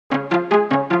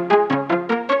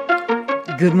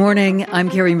Good morning. I'm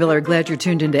Carrie Miller. Glad you're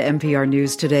tuned into NPR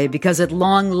News today because at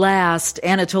long last,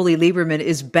 Anatoly Lieberman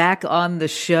is back on the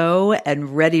show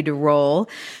and ready to roll.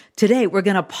 Today, we're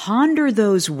going to ponder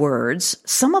those words,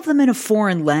 some of them in a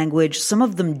foreign language, some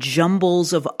of them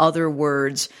jumbles of other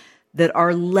words that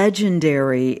are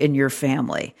legendary in your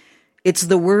family. It's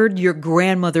the word your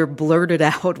grandmother blurted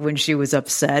out when she was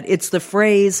upset. It's the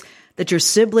phrase that your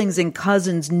siblings and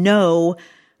cousins know,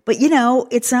 but,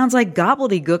 it sounds like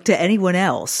gobbledygook to anyone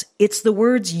else. It's the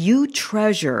words you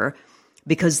treasure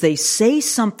because they say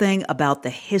something about the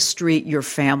history your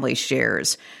family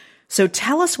shares. So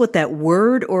tell us what that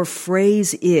word or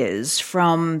phrase is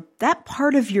from that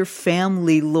part of your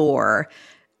family lore,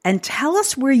 and tell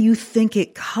us where you think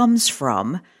it comes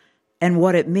from and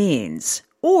what it means.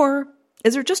 Or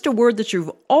is there just a word that you've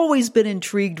always been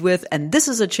intrigued with, and this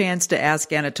is a chance to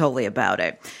ask Anatoly about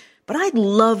it? But I'd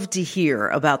love to hear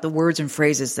about the words and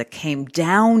phrases that came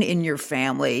down in your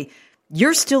family.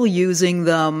 You're still using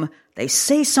them. They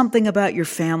say something about your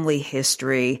family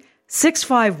history.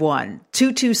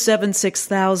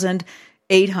 651-227-6000,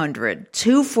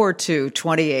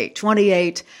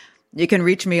 800-242-2828. You can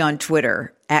reach me on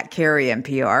Twitter,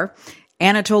 @CarrieNPR.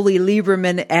 Anatoly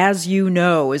Lieberman, as you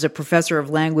know, is a professor of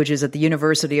languages at the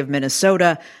University of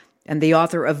Minnesota and the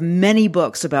author of many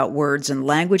books about words and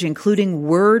language, including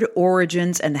Word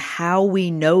Origins and How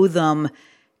We Know Them.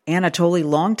 Anatoly,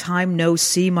 long time no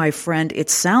see, my friend.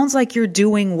 It sounds like you're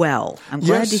doing well. I'm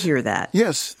glad to hear that.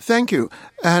 Yes, thank you.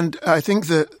 And I think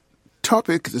the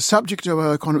subject of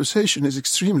our conversation is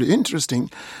extremely interesting.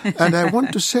 And I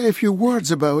want to say a few words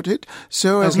about it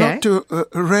so as not to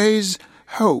raise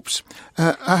hopes.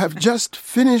 I have just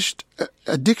finished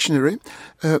a dictionary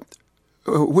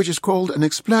which is called an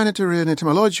explanatory and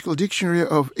etymological dictionary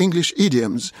of English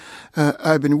idioms.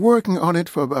 I've been working on it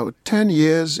for about 10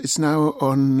 years. It's now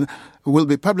will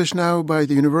be published now by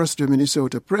the University of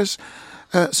Minnesota Press.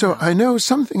 So I know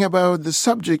something about the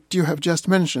subject you have just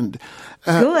mentioned.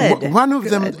 Good. One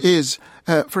of them is,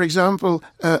 for example,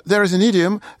 there is an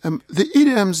idiom. The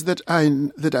idioms that I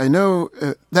know,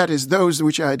 that is those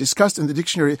which I discussed in the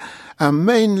dictionary, are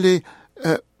mainly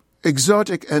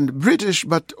exotic and British,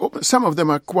 but some of them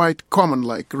are quite common,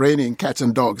 like raining cats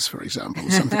and dogs, for example,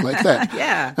 something like that.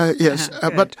 Yes,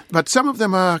 but some of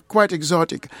them are quite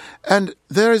exotic. And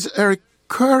there is a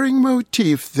recurring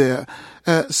motif there.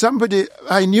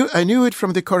 I knew it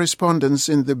from the correspondence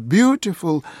in the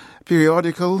beautiful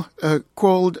periodical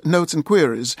called Notes and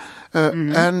Queries.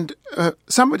 And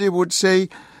somebody would say,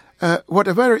 what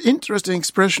a very interesting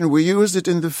expression. We used it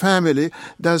in the family.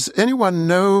 Does anyone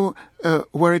know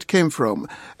where it came from?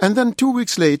 And then 2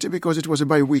 weeks later, because it was a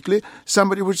bi-weekly,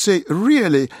 somebody would say,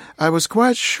 really, I was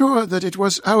quite sure that it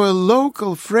was our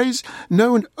local phrase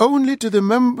known only to the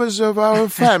members of our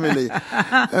family.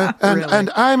 And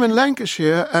I'm in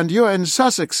Lancashire and you're in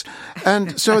Sussex.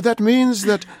 And so that means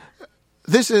that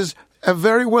this is a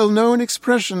very well-known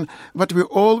expression, but we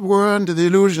all were under the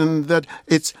illusion that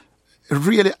it's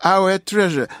really our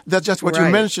treasure. That's just what you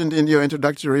mentioned in your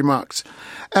introductory remarks.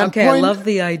 And I love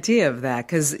the idea of that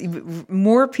because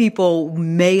more people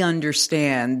may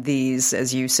understand these,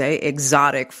 as you say,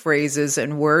 exotic phrases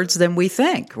and words than we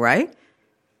think, right?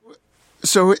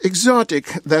 So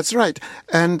exotic, that's right.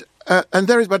 And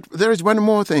there is one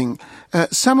more thing.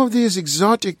 Some of these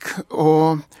exotic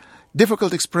or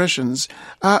difficult expressions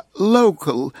are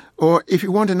local, or if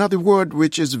you want another word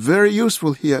which is very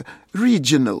useful here,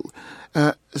 regional.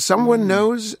 Someone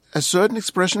knows a certain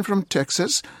expression from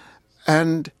Texas,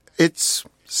 and it's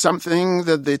something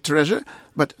that they treasure,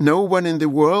 but no one in the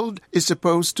world is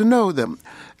supposed to know them.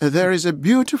 There is a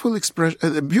beautiful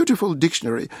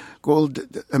dictionary called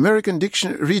the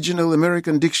Regional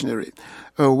American Dictionary,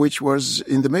 which was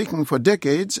in the making for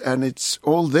decades, and it's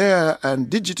all there and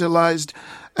digitalized,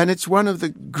 and it's one of the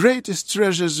greatest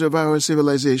treasures of our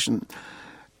civilization.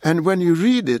 And when you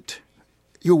read it,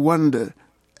 you wonder,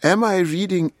 am I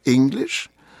reading English?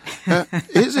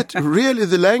 Is it really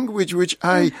the language which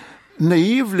I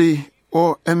naively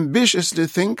or ambitiously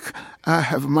think I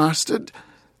have mastered?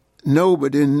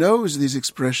 Nobody knows these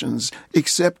expressions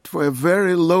except for a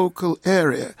very local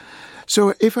area.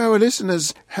 So if our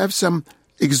listeners have some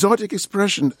exotic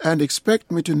expression and expect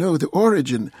me to know the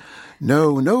origin,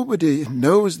 no, nobody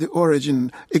knows the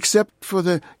origin except for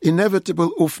the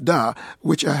inevitable ufda,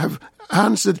 which I have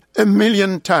answered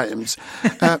 1,000,000 times.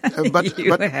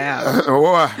 But have.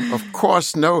 Of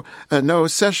course, no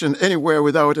session anywhere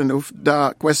without an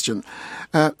ufda question.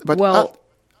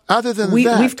 Other than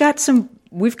that,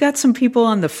 we've got some people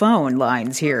on the phone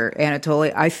lines here,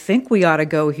 Anatoly. I think we ought to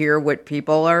go hear what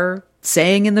people are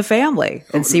saying in the family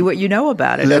and see what you know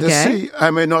about it. Let okay? us see.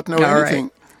 I may not know anything.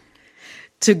 Right.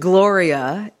 To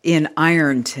Gloria in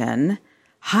Ironton.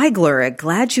 Hi, Gloria.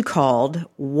 Glad you called.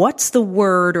 What's the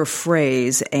word or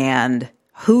phrase, and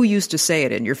who used to say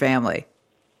it in your family?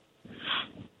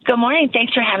 Good morning.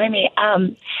 Thanks for having me.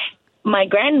 My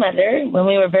grandmother, when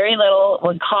we were very little,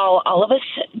 would call all of us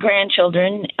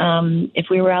grandchildren if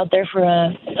we were out there for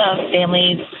a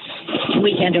family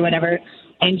weekend or whatever,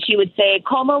 and she would say,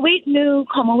 "Como wheat new,"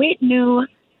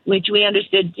 which we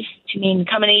understood to mean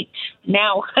 "come and eat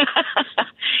now."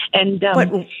 And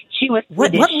she was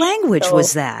Swedish. What language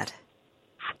was that?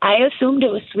 I assumed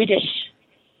it was Swedish.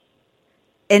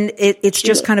 And it's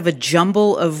just kind of a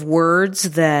jumble of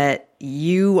words that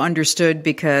you understood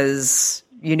because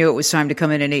you knew it was time to come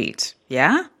in and eat.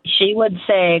 Yeah? She would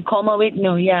say, "Como wheat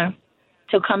new," yeah,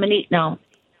 to come and eat now.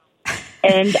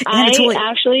 And I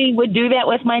actually would do that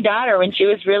with my daughter when she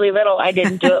was really little. I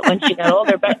didn't do it when she got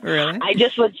older, but really? I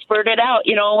just would spurt it out,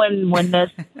 when the,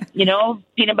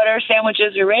 peanut butter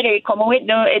sandwiches are ready, como wheat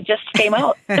new, it just came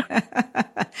out.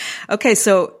 Okay,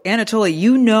 so Anatoly,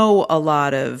 you know a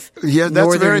lot of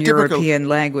Northern European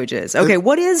languages. Okay,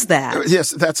 what is that? Yes,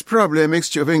 that's probably a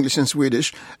mixture of English and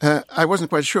Swedish. I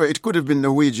wasn't quite sure. It could have been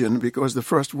Norwegian because the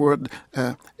first word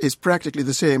is practically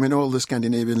the same in all the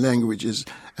Scandinavian languages,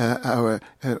 our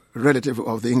relative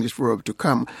of the English verb to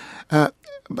come.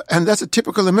 And that's a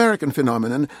typical American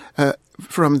phenomenon.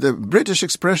 From the British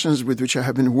expressions with which I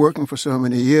have been working for so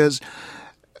many years,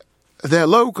 they're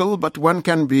local, but one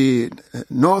can be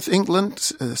North England,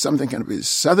 something can be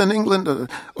Southern England,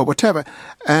 or whatever.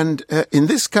 And in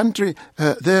this country,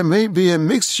 there may be a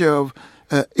mixture of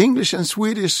English and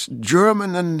Swedish,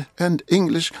 German and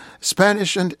English,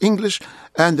 Spanish and English,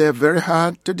 and they're very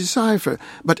hard to decipher.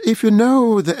 But if you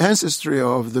know the ancestry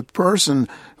of the person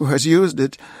who has used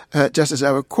it, just as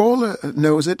our caller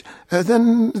knows it,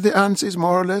 then the answer is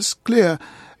more or less clear.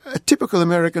 A typical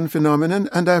American phenomenon,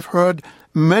 and I've heard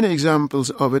many examples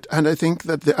of it, and I think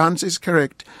that the answer is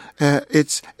correct.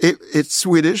 It's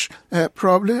Swedish,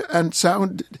 probably, and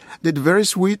sounded very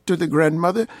sweet to the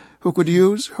grandmother who could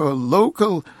use her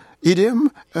local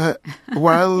idiom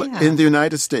while in the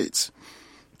United States.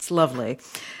 It's lovely.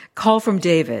 Call from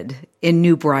David in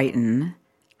New Brighton.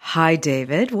 Hi,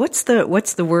 David. What's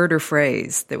the word or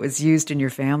phrase that was used in your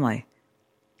family?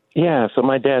 Yeah, so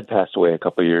my dad passed away a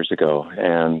couple of years ago,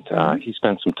 and he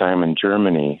spent some time in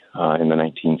Germany in the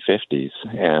 1950s,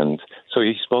 and so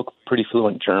he spoke pretty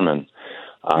fluent German,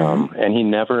 and he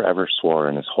never, ever swore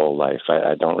in his whole life.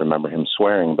 I don't remember him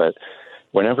swearing, but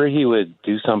whenever he would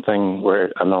do something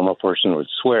where a normal person would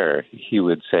swear, he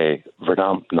would say,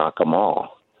 "Verdammt nochmal."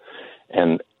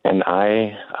 And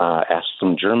I asked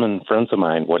some German friends of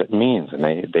mine what it means, and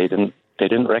they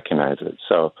didn't recognize it.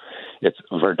 So it's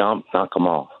 "Verdammt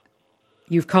nochmal."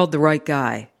 You've called the right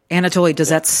guy. Anatoly, does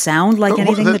that sound like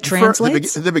anything that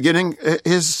translates? The beginning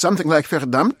is something like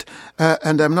verdammt,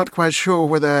 and I'm not quite sure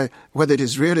whether it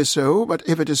is really so, but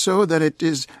if it is so, then it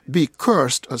is be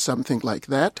cursed or something like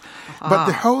that. But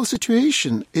the whole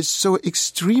situation is so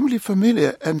extremely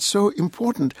familiar and so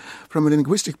important from a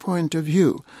linguistic point of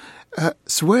view.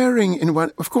 Swearing in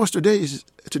one, of course, today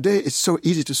it's so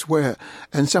easy to swear,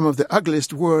 and some of the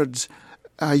ugliest words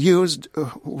are used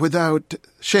without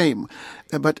shame.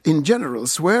 But in general,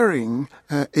 swearing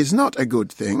is not a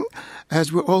good thing,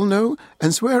 as we all know,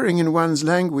 and swearing in one's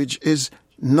language is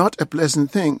not a pleasant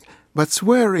thing. But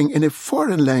swearing in a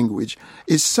foreign language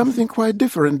is something quite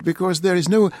different, because there is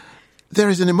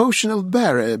an emotional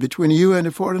barrier between you and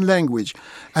a foreign language.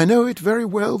 I know it very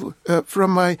well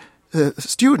from my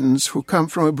students who come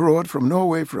from abroad, from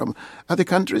Norway, from other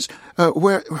countries,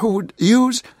 who would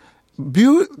use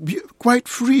quite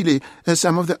freely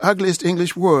some of the ugliest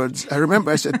English words. I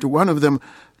remember I said to one of them,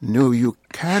 "No, you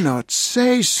cannot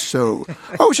say so."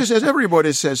 "Oh," she says,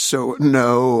 "everybody says so."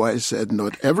 "No," I said,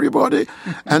 "not everybody,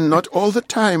 and not all the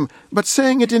time." But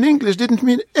saying it in English didn't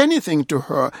mean anything to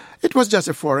her. It was just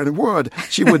a foreign word.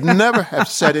 She would never have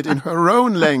said it in her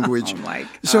own language. Oh my gosh.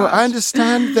 So I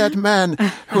understand that man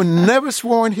who never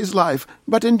swore in his life,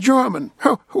 but in German.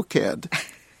 Oh, who cared?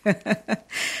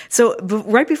 So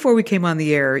right before we came on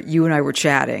the air, you and I were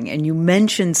chatting, and you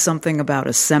mentioned something about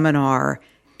a seminar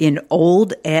in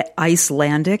Old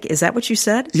Icelandic. Is that what you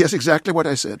said? Yes, exactly what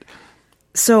I said.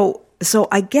 So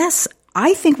I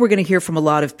think we're going to hear from a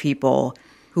lot of people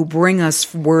who bring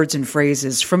us words and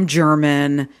phrases from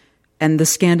German and the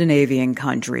Scandinavian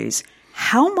countries.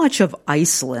 How much of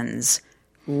Iceland's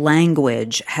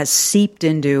language has seeped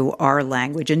into our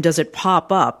language, and does it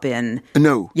pop up in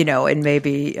in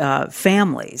maybe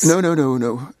families? No,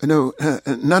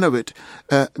 none of it,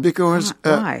 because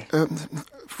why?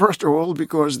 First of all,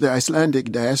 because the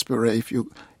Icelandic diaspora,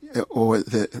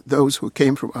 those who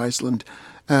came from Iceland,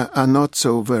 are not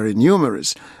so very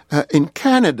numerous. In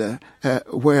Canada,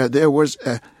 where there was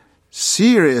a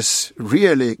serious,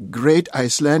 really great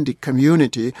Icelandic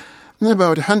community,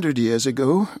 about 100 years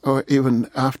ago, or even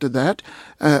after that,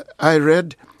 I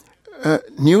read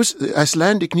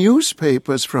Icelandic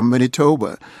newspapers from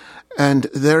Manitoba. And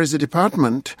there is a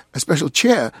department, a special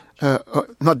chair,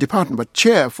 not department, but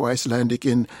chair for Icelandic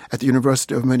at the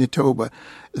University of Manitoba.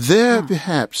 There,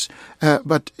 perhaps,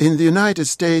 but in the United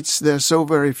States, there are so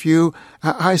very few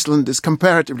Icelanders,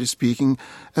 comparatively speaking,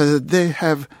 they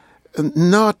have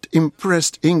not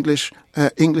impressed English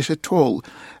at all.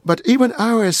 But even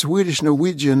our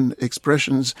Swedish-Norwegian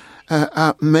expressions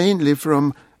are mainly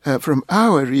from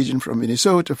our region, from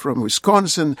Minnesota, from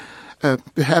Wisconsin,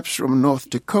 perhaps from North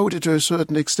Dakota to a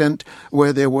certain extent,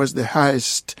 where there was the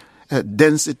highest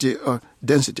density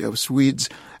of Swedes.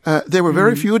 There were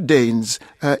very few Danes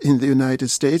in the United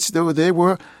States, though there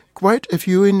were quite a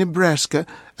few in Nebraska,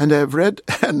 and I've read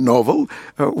a novel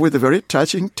with a very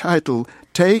touching title,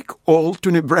 Take All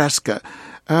to Nebraska,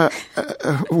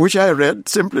 which I read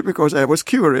simply because I was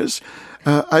curious.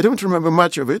 I don't remember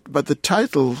much of it, but the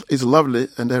title is lovely,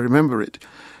 and I remember it.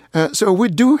 So we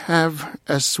do have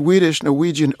a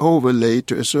Swedish-Norwegian overlay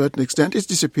to a certain extent. It's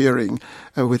disappearing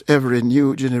with every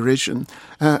new generation.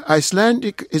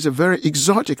 Icelandic is a very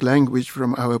exotic language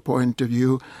from our point of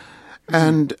view.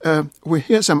 And we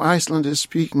hear some Icelanders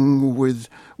speaking with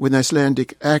an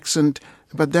Icelandic accent,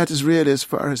 but that is really as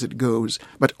far as it goes.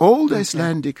 But Old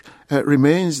Icelandic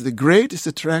remains the greatest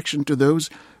attraction to those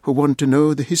who want to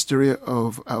know the history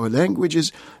of our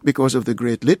languages because of the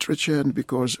great literature and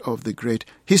because of the great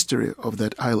history of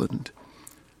that island.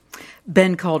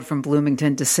 Ben called from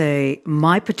Bloomington to say,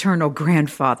 my paternal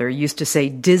grandfather used to say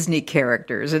Disney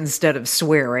characters instead of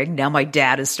swearing. Now my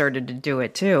dad has started to do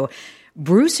it too.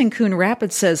 Bruce in Coon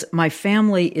Rapids says, my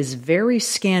family is very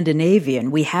Scandinavian.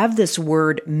 We have this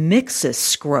word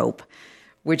mixoskrope,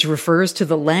 which refers to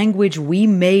the language we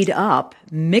made up,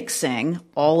 mixing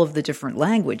all of the different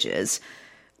languages.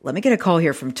 Let me get a call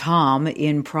here from Tom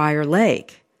in Prior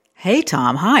Lake. Hey,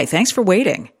 Tom. Hi. Thanks for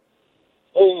waiting.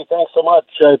 Hey, thanks so much.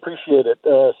 I appreciate it.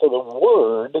 So the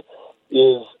word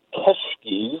is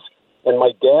keshkis, and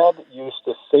my dad used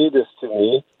to say this to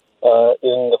me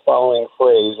in the following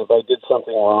phrase. If I did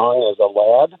something wrong as a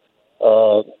lad,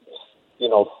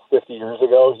 50 years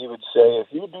ago, he would say, if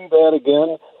you do that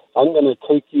again, I'm going to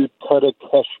take you to the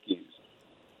keshkis.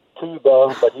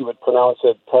 But he would pronounce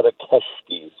it to the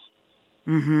keshkis.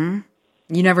 Mm-hmm.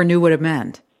 You never knew what it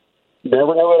meant.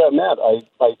 Never knew what it meant.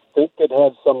 I think it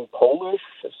had some Polish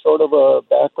sort of a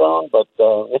background, but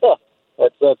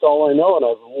that's all I know, and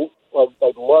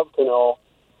I'd love to know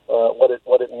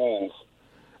what it means.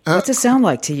 What's it sound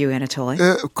like to you, Anatoly?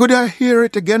 Could I hear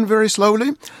it again very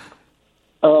slowly?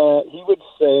 He would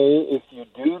say, if you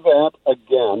do that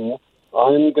again,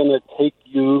 I'm going to take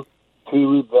you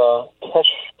to the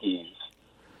keshkis.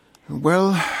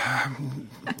 Well,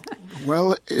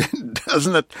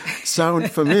 doesn't it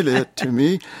sound familiar to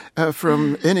me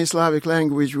from any Slavic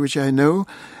language which I know?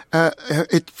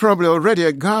 It's probably already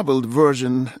a garbled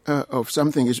version of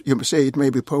something. You say it may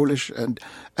be Polish, and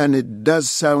it does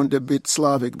sound a bit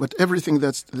Slavic, but everything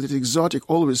that's exotic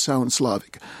always sounds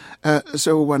Slavic,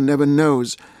 so one never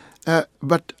knows.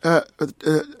 But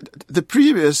the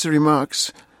previous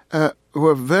remarks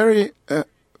were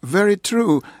very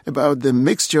true about the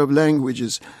mixture of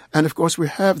languages. And, of course, we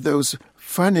have those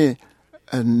funny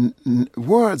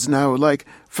words now, like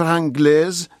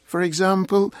franglais, for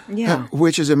example,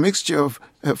 which is a mixture of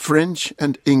French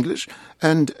and English.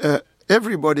 And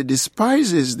everybody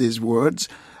despises these words,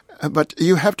 but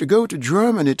you have to go to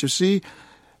Germany to see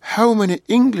how many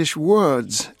English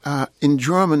words are in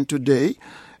German today,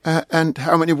 and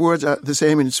how many words are the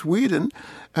same in Sweden,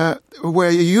 where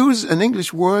you use an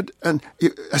English word and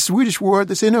a Swedish word,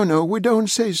 they say, no, we don't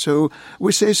say so,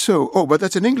 we say so. Oh, but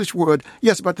that's an English word.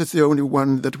 Yes, but that's the only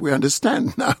one that we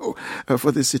understand now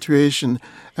for this situation.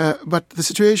 But the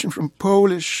situation from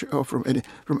Polish or from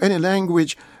any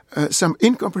language, some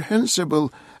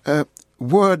incomprehensible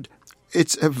word,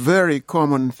 it's a very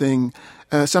common thing.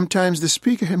 Sometimes the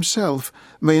speaker himself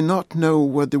may not know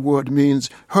what the word means,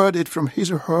 heard it from his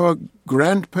or her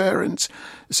grandparents,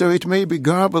 so it may be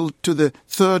garbled to the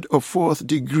third or fourth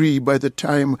degree by the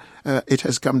time it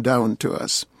has come down to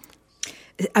us.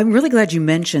 I'm really glad you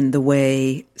mentioned the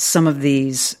way some of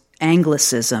these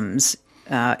Anglicisms,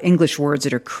 English words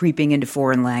that are creeping into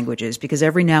foreign languages, because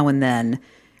every now and then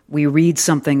we read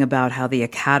something about how the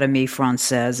Académie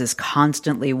Française is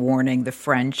constantly warning the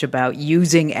French about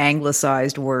using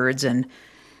anglicized words, and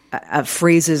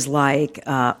phrases like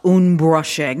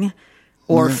unbrushing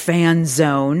or fan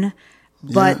zone.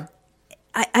 But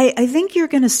I think you're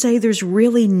going to say there's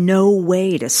really no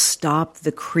way to stop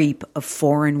the creep of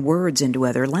foreign words into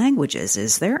other languages,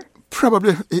 is there?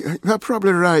 Probably, you're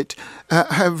probably right.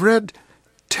 I have read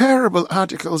terrible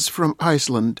articles from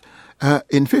Iceland.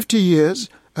 In 50 years,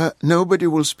 nobody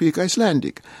will speak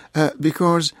Icelandic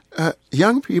because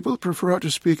young people prefer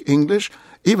to speak English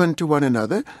even to one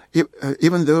another,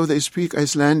 even though they speak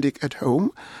Icelandic at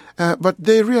home. But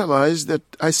they realize that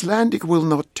Icelandic will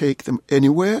not take them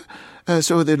anywhere,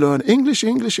 so they learn English,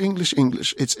 English, English,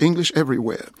 English. It's English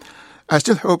everywhere. I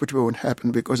still hope it won't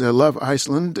happen because I love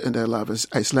Iceland and I love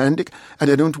Icelandic, and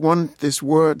I don't want this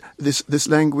word, this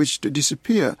language to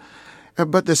disappear.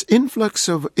 But this influx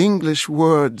of English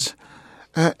words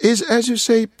is, as you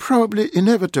say, probably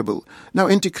inevitable. Now,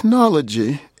 in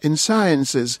technology, in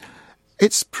sciences,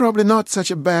 it's probably not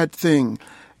such a bad thing.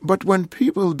 But when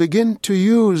people begin to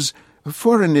use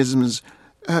foreignisms,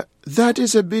 that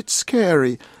is a bit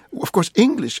scary. Of course,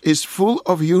 English is full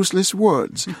of useless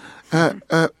words.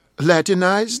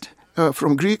 Latinized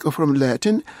from Greek or from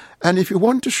Latin, and if you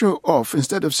want to show off,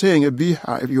 instead of saying a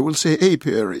beehive, you will say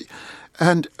apiary.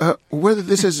 And whether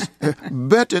this is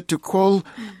better to call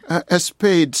a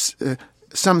spade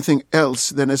something else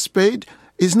than a spade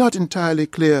is not entirely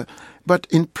clear. But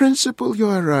in principle, you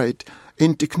are right.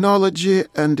 In technology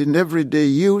and in everyday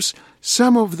use,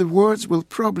 some of the words will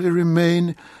probably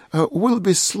remain, will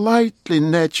be slightly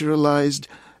naturalized,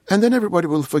 and then everybody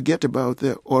will forget about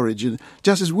their origin,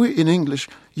 just as we in English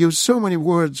use so many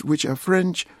words which are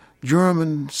French,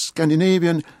 German,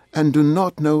 Scandinavian, and do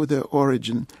not know their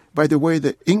origin. By the way,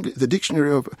 the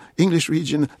dictionary of English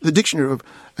region, the dictionary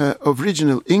of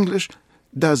regional English,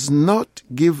 does not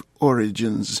give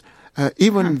origins.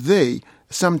 Even they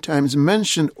sometimes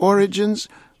mention origins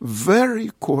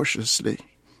very cautiously.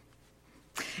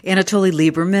 Anatoly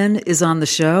Lieberman is on the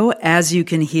show. As you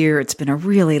can hear, it's been a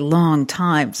really long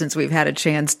time since we've had a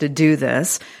chance to do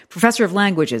this. Professor of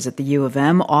languages at the U of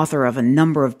M, author of a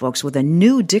number of books with a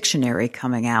new dictionary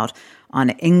coming out on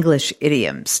English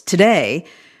idioms. Today,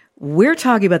 we're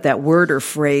talking about that word or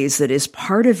phrase that is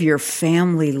part of your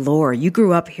family lore. You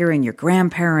grew up hearing your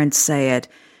grandparents say it.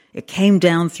 It came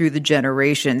down through the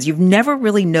generations. You've never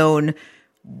really known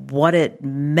what it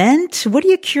meant. What are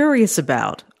you curious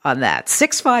about on that?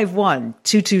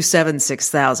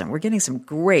 651-227-6000. We're getting some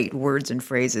great words and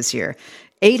phrases here.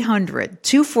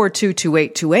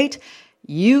 800-242-2828.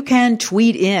 You can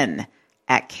tweet in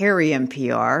at Carrie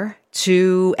NPR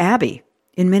to Abby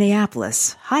in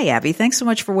Minneapolis. Hi, Abby. Thanks so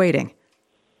much for waiting.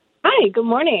 Hi, good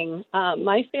morning.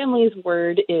 My family's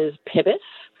word is pibis.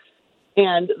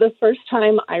 And the first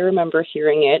time I remember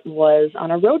hearing it was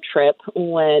on a road trip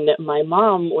when my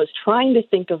mom was trying to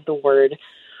think of the word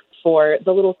for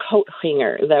the little coat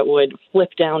hanger that would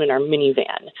flip down in our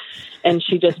minivan. And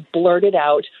she just blurted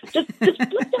out, just flip down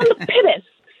the pibis.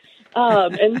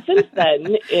 And since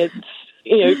then, it's,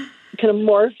 kind of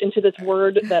morphed into this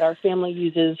word that our family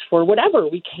uses for whatever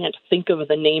we can't think of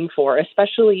the name for,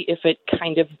 especially if it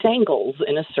kind of dangles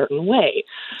in a certain way.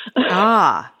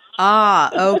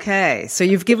 Okay. So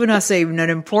you've given us an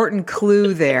important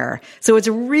clue there. So it's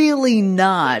really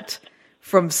not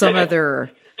from some other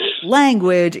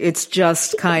language. It's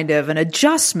just kind of an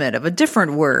adjustment of a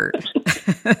different word.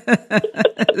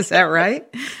 Is that right?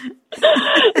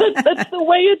 That's the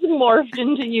way it's morphed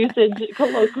into usage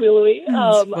colloquially.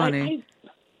 That's funny.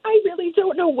 I really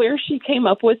don't know where she came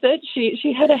up with it.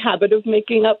 She had a habit of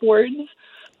making up words.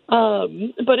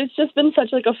 But it's just been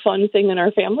such a fun thing in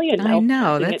our family, and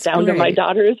now passing it down to my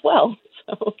daughter as well.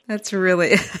 So. That's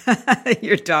really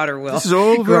your daughter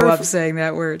will grow up saying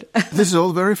that word. This is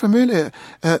all very familiar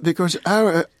because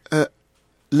our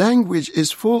language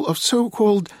is full of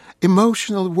so-called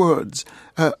emotional words.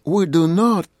 We do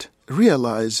not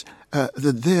realize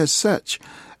that they're such.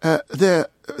 There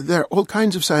are all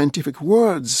kinds of scientific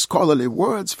words, scholarly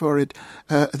words for it.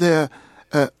 They're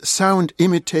sound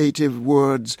imitative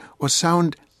words or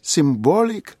sound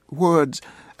symbolic words,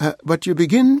 but you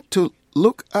begin to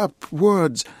look up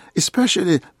words,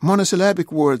 especially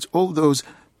monosyllabic words, all those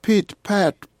pit,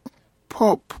 pat,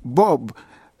 pop, bob,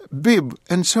 bib,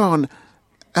 and so on,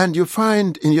 and you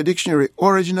find in your dictionary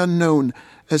origin unknown,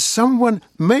 as someone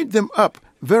made them up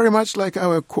very much like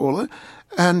our caller,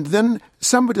 and then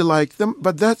somebody liked them,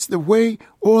 but that's the way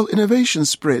all innovation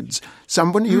spreads.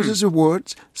 Someone uses a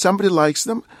word, somebody likes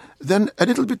them, then a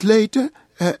little bit later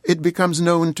it becomes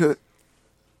known to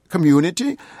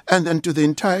community, and then to the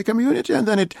entire community, and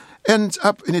then it ends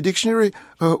up in a dictionary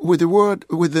with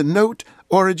the note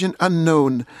origin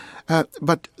unknown.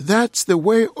 But that's the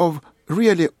way of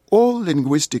really all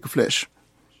linguistic flesh.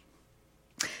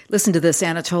 Listen to this,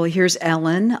 Anatoly. Here's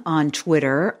Ellen on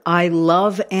Twitter. I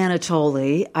love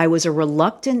Anatoly. I was a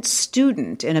reluctant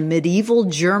student in a medieval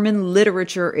German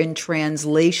literature and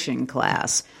translation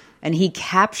class, and he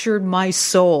captured my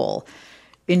soul.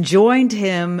 Enjoyed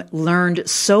him, learned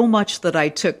so much that I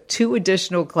took 2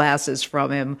 additional classes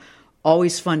from him.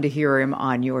 Always fun to hear him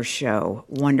on your show.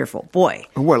 Wonderful. Boy.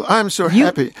 Well, I'm so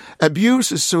happy.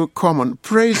 Abuse is so common.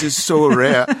 Praise is so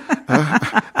rare.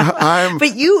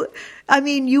 But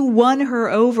you won her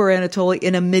over, Anatoly,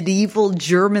 in a medieval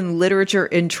German literature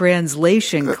and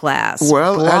translation class.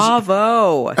 Well,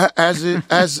 bravo.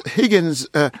 As Higgins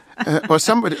or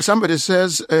somebody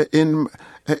says in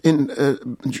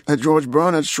George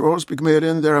Bernard's Shaw's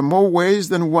Pygmalion, there are more ways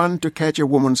than one to catch a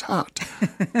woman's heart.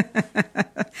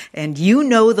 And you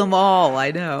know them all,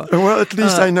 I know. Well, at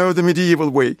least I know the medieval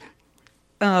way.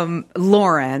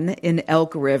 Lauren in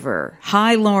Elk River.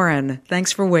 Hi, Lauren.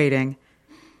 Thanks for waiting.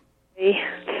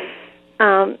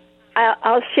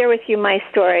 I'll share with you my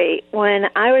story. When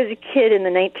I was a kid in the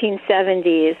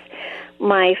 1970s,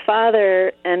 my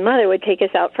father and mother would take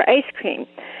us out for ice cream.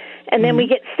 And then we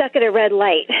get stuck at a red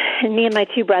light, and me and my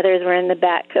 2 brothers were in the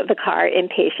back of the car,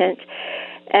 impatient.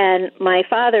 And my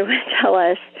father would tell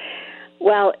us,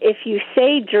 well, if you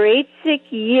say Dreizig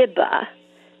Yibba,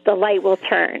 the light will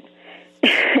turn.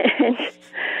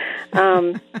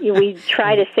 And we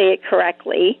try to say it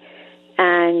correctly,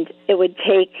 and it would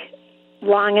take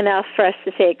long enough for us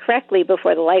to say it correctly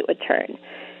before the light would turn.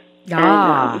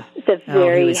 And, it's a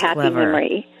very happy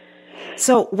memory.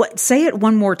 So say it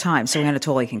one more time so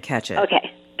Anatoly can catch it.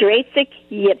 Okay. Dreizig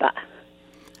Yibba.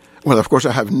 Well, of course,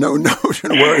 I have no notion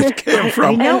where it came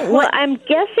from. Well, I'm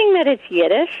guessing that it's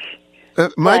Yiddish.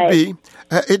 Might be.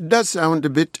 It does sound a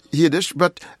bit Yiddish,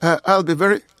 but I'll be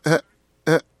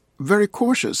very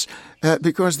cautious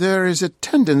because there is a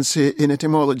tendency in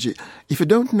etymology. If you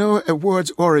don't know a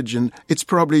word's origin, it's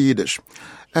probably Yiddish.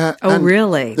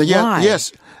 Really? Why?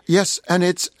 Yes, and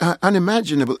it's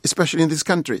unimaginable, especially in this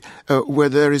country, where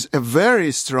there is a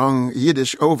very strong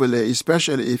Yiddish overlay,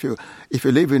 especially if you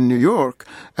live in New York,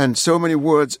 and so many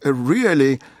words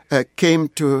really came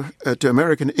to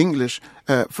American English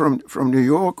from New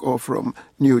York or from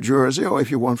New Jersey, or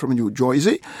if you want, from New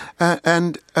Jersey,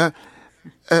 and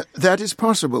that is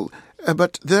possible.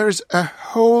 But there is a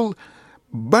whole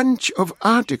bunch of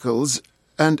articles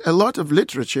and a lot of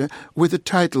literature with the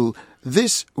title,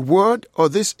 "This word or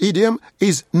this idiom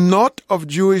is not of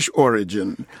Jewish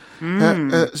origin."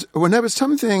 Whenever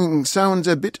something sounds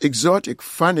a bit exotic,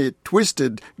 funny,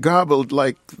 twisted, garbled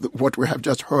like what we have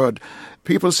just heard,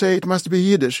 people say it must be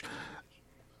Yiddish.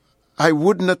 I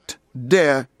would not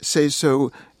dare say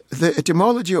so. The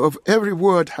etymology of every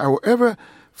word, however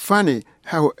funny,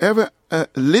 however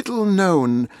little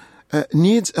known,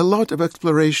 needs a lot of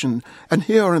exploration. And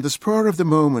here on the spur of the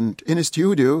moment, in a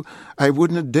studio, I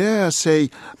wouldn't dare say,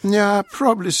 yeah,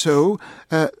 probably so.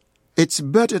 It's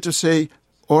better to say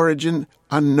origin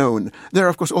unknown. There are,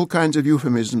 of course, all kinds of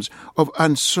euphemisms of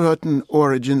uncertain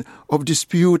origin, of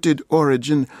disputed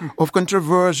origin, of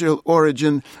controversial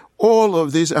origin. All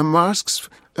of these are masks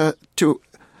to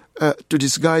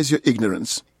disguise your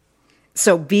ignorance.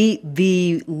 So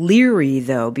be leery,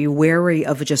 though. Be wary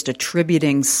of just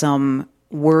attributing some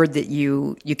word that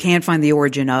you can't find the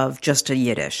origin of just to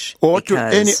Yiddish. Or to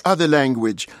any other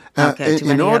language.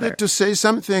 In order to say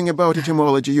something about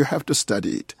etymology, you have to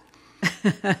study it.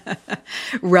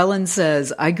 Relin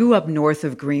says, I grew up north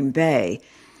of Green Bay,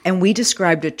 and we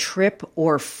described a trip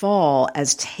or fall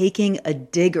as taking a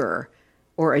digger.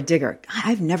 Or a digger. God,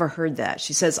 I've never heard that.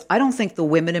 She says, I don't think the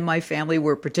women in my family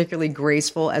were particularly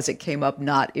graceful as it came up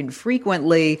not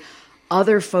infrequently.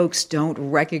 Other folks don't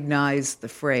recognize the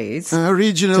phrase. A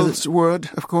regional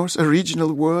word, of course, a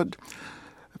regional word.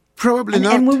 Probably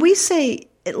not. And when we say,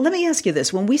 let me ask you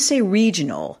this, when we say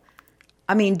regional,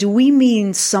 I mean, do we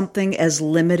mean something as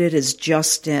limited as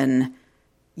just in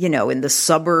the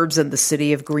suburbs and the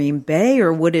city of Green Bay,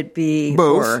 or would it be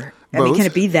both? Can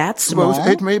it be that small? Both.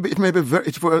 It may be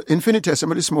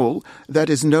infinitesimally small. That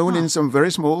is known in some very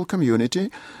small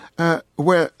community,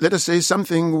 where, let us say,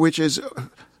 something which is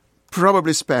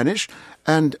probably Spanish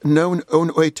and known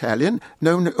or Italian,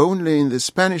 known only in the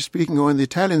Spanish-speaking or in the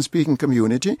Italian-speaking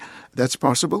community. That's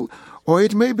possible. Or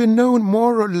it may be known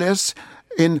more or less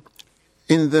in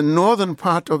the northern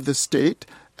part of the state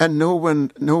and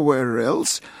nowhere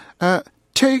else.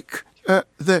 Take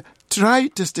the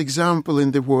tritest example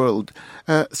in the world,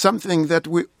 something that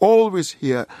we always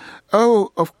hear.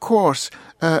 Oh, of course,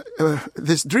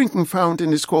 this drinking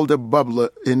fountain is called a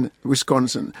bubbler in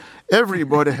Wisconsin.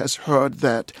 Everybody has heard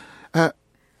that.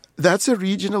 that's a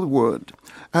regional word.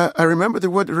 I remember the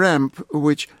word ramp,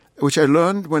 which I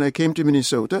learned when I came to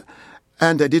Minnesota,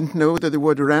 and I didn't know that the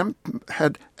word ramp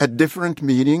had a different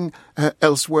meaning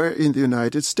elsewhere in the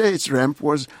United States. Ramp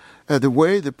was the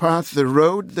way, the path, the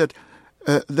road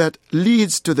that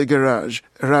leads to the garage,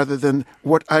 rather than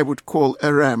what I would call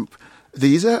a ramp.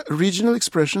 These are regional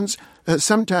expressions,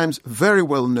 sometimes very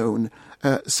well known,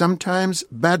 sometimes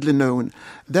badly known.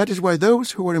 That is why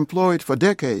those who were employed for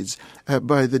decades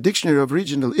by the Dictionary of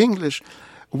Regional English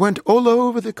went all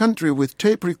over the country with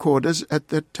tape recorders at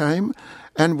that time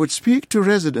and would speak to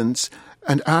residents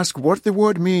and ask what the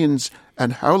word means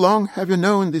and how long have you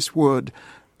known this word.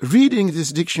 Reading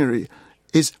this dictionary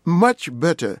is much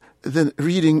better than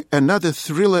reading another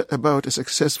thriller about a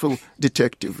successful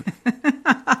detective.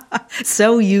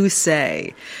 So you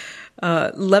say.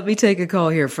 Let me take a call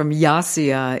here from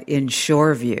Yasia in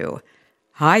Shoreview.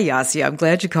 Hi, Yasia. I'm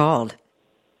glad you called.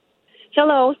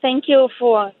 Hello. Thank you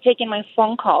for taking my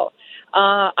phone call.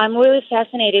 I'm really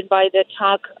fascinated by the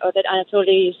talk that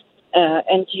Anatoly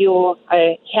and you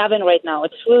are having right now.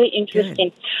 It's really interesting.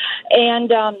 Good.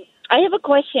 And I have a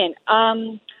question.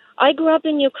 I grew up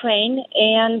in Ukraine,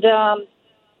 and,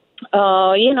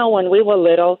 when we were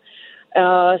little,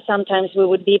 sometimes we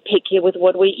would be picky with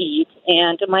what we eat.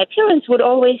 And my parents would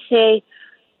always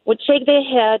would shake their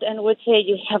head and would say,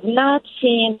 you have not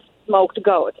seen smoked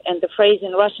goat. And the phrase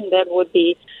in Russian that would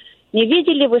be, "Не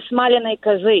видели вы смаленной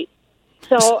козы?"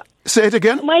 So, say it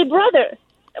again. My brother,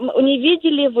 "Не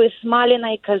видели вы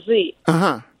смаленной козы?"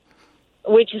 Uh-huh.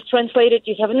 Which is translated,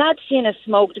 you have not seen a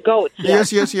smoked goat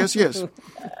yet. Yes. So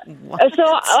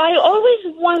I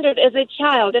always wondered as a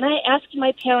child, and I asked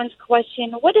my parents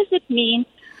question, what does it mean?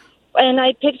 And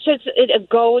I pictured a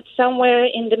goat somewhere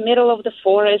in the middle of the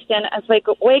forest, and I was like,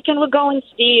 where can we go and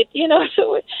see it?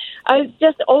 So it's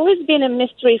just always been a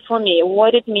mystery for me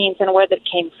what it means and where that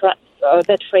came from,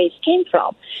 that phrase came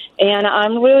from. And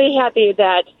I'm really happy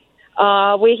that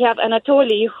we have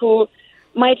Anatoly who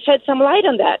might shed some light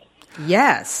on that.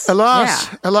 Yes.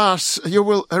 Alas, you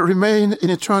will remain in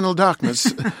eternal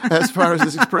darkness as far as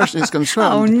this expression is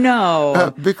concerned. Oh,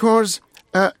 no. Because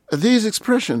these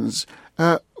expressions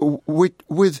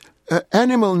with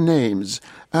animal names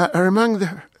are among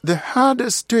the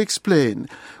hardest to explain.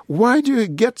 Why do you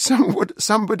get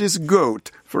somebody's goat,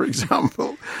 for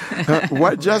example?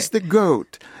 Why just the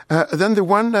goat? Then the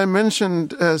one I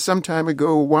mentioned some time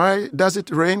ago, why does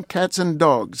it rain cats and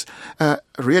dogs?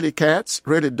 Really cats,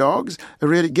 really dogs,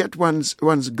 really get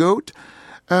one's goat.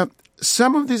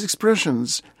 Some of these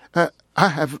expressions, I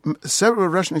have several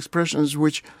Russian expressions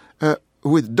which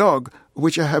with dog,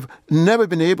 which I have never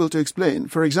been able to explain.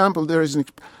 For example, there is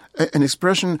an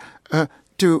expression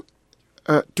to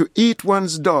eat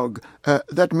one's dog.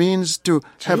 That means to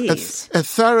have a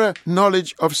thorough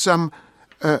knowledge of some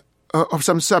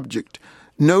subject.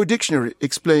 No dictionary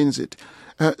explains it.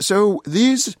 So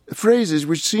these phrases,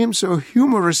 which seem so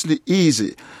humorously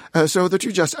easy, so that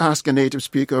you just ask a native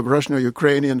speaker of Russian or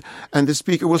Ukrainian, and the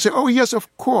speaker will say, "Oh yes, of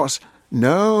course."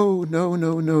 No.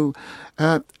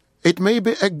 It may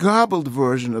be a garbled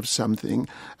version of something.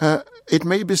 It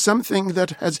may be something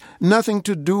that has nothing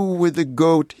to do with the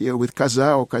goat here, with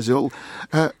koza or kozol.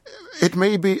 It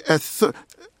may be a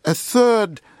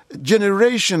third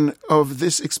generation of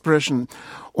this expression,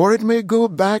 or it may go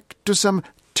back to some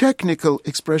technical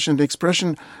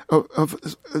expression of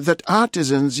that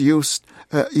artisans used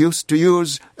to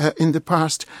use in the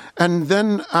past, and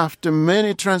then after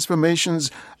many transformations,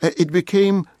 it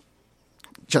became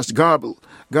just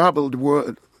garbled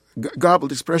word,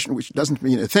 garbled expression, which doesn't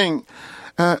mean a thing.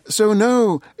 So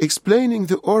no, explaining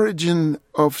the origin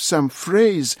of some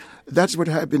phrase, that's what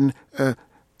I've been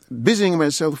busying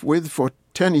myself with for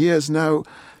 10 years now.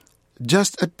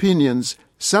 Just opinions.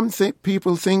 Some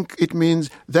people think it means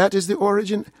that is the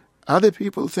origin. Other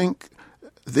people think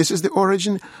this is the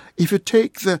origin. If you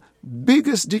take the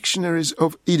biggest dictionaries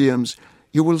of idioms,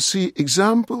 you will see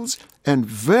examples and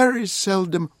very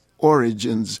seldom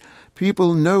origins.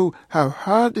 People know how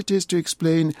hard it is to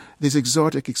explain these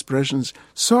exotic expressions.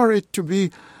 Sorry to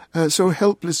be so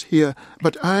helpless here,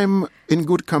 but I'm in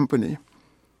good company.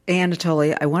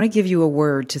 Anatoly, I want to give you a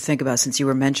word to think about since you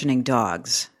were mentioning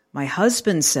dogs. My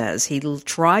husband says he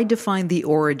tried to find the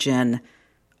origin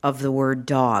of the word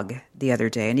dog the other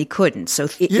day, and he couldn't. So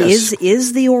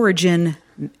is the origin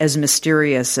as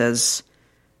mysterious as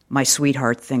my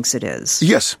sweetheart thinks it is?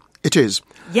 Yes, it is.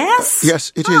 Yes?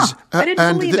 Yes, it is. I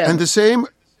didn't believe it. And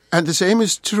the same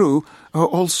is true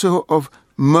also of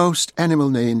most animal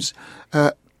names,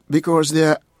 because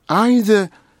they're either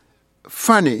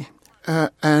funny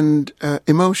and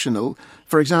emotional.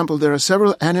 For example, there are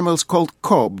several animals called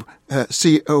cob,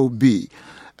 C-O-B.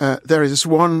 There is a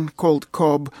swan called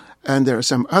cob, and there are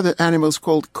some other animals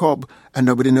called cob, and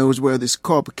nobody knows where this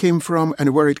cob came from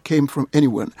and where it came from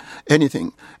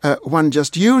anything. One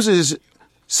just uses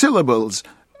syllables,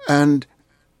 and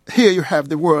here you have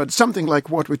the word, something like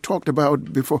what we talked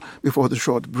about before the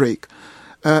short break.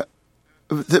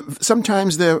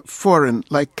 Sometimes they're foreign,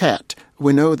 like cat.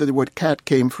 We know that the word cat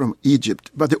came from Egypt,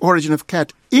 but the origin of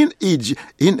cat in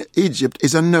Egypt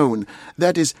is unknown.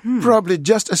 That is probably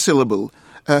just a syllable.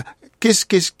 Kiss,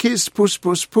 kiss, kiss, puss,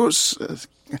 puss, puss,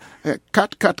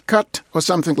 cut, cut, cut, or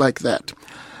something like that.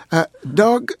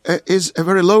 Dog is a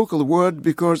very local word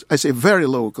because, I say very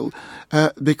local,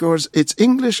 because it's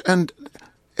English and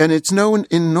it's known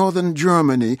in northern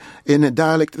Germany in a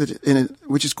dialect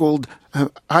which is called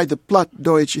either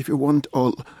Plattdeutsch, if you want,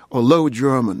 or Low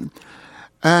German.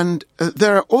 And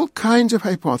there are all kinds of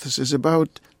hypotheses,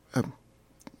 about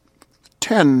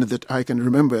 10 that I can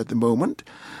remember at the moment,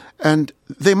 and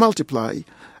they multiply.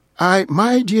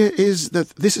 My idea is that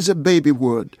this is a baby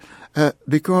word,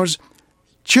 because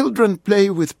children play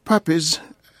with puppies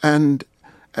and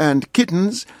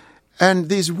kittens, and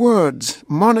these words,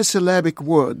 monosyllabic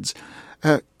words,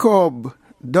 cob,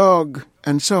 dog,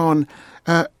 and so on,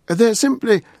 they're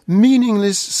simply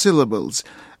meaningless syllables.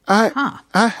 I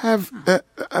have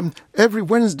every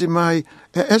Wednesday my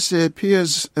essay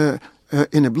appears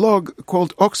in a blog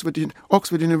called Oxford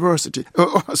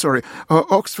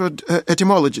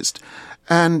Etymologist,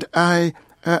 and I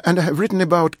have written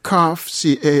about calf,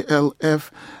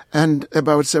 C-A-L-F, and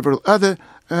about several other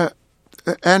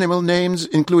animal names,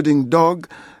 including dog,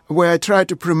 where I try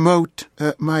to promote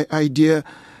my idea.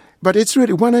 But it's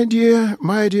really one idea,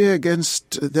 my idea,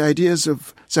 against the ideas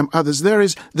of some others. There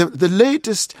is the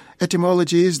latest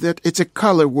etymology is that it's a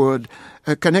color word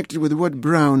connected with the word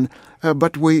brown,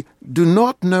 but we do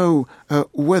not know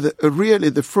whether really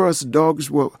the first dogs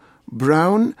were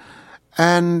brown.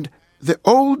 And the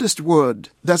oldest word,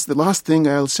 that's the last thing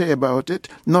I'll say about it,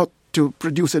 not to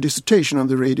produce a dissertation on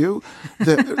the radio,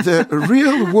 the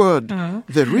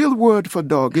real word for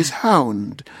dog is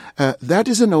hound. That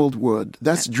is an old word.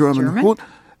 That's German.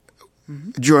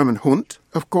 German Hund,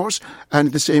 of course,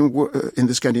 and the same in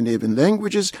the Scandinavian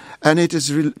languages, and it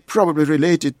is probably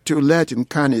related to Latin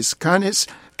canis,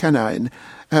 canine.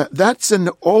 That's an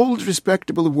old,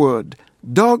 respectable word.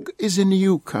 Dog is a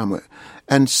newcomer,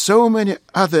 and so many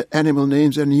other animal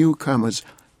names are newcomers,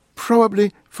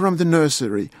 probably from the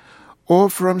nursery or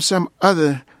from some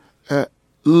other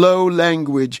low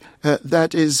language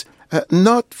that is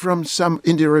not from some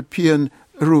Indo-European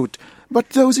root.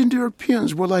 But those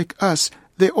Indo-Europeans were like us.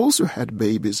 They also had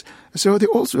babies, so they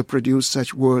also produced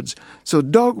such words. So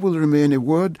dog will remain a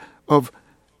word of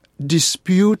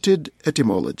disputed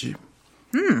etymology.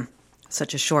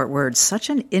 Such a short word, such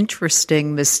an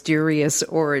interesting, mysterious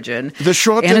origin. The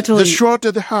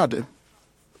shorter, the harder.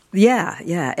 Yeah.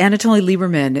 Anatoly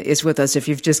Lieberman is with us if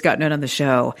you've just gotten it on the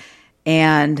show.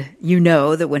 And you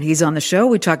know that when he's on the show,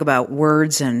 we talk about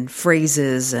words and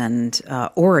phrases and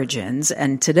origins.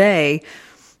 And today,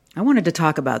 I wanted to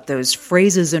talk about those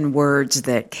phrases and words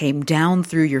that came down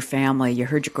through your family. You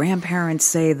heard your grandparents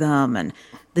say them, and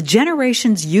the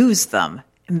generations use them.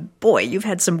 And boy, you've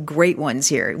had some great ones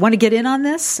here. Want to get in on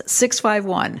this?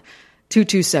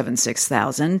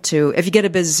 651-227-6000. If you get a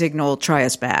busy signal, try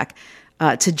us back.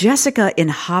 To Jessica in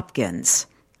Hopkins.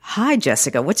 Hi,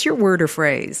 Jessica. What's your word or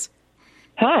phrase?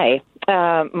 Hi.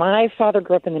 My father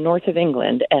grew up in the north of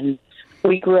England, and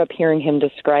we grew up hearing him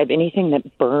describe anything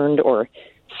that burned or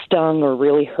stung or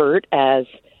really hurt as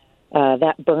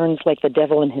that burns like the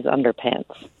devil in his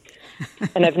underpants.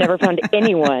 And I've never found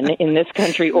anyone in this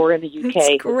country or in the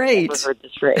UK who ever heard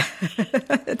this phrase.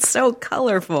 It's so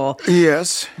colorful.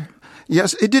 Yes,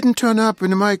 it didn't turn up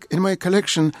in my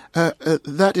collection.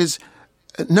 That is,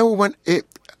 no one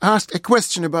asked a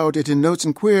question about it in Notes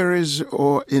and Queries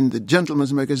or in the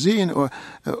Gentleman's Magazine or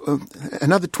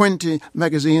another 20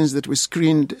 magazines that we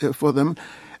screened for them.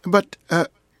 But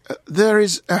there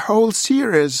is a whole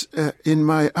series in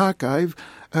my archive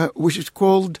which is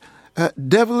called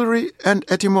Devilry and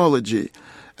Etymology.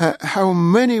 How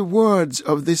many words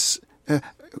of this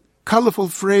colorful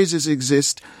phrases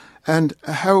exist, and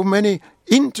how many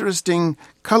interesting,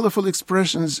 colorful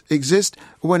expressions exist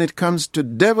when it comes to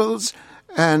devils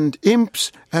and imps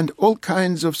and all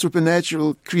kinds of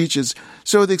supernatural creatures.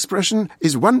 So the expression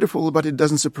is wonderful, but it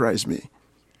doesn't surprise me.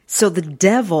 So the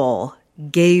devil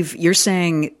you're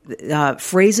saying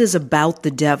phrases about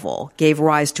the devil gave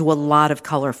rise to a lot of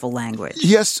colorful language.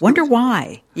 Yes. Wonder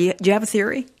why? Do you have a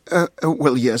theory?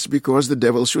 Well, yes, because the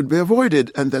devil should be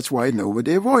avoided, and that's why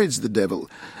nobody avoids the devil.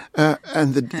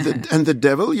 And the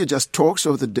devil, you just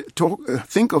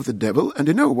think of the devil, and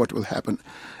you know what will happen.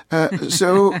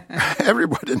 So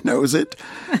everybody knows it.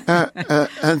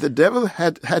 And the devil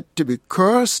had to be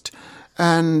cursed,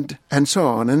 and so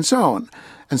on and so on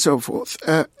and so forth.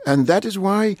 And that is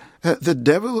why the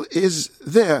devil is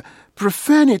there.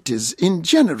 Profanities in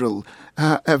general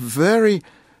are a very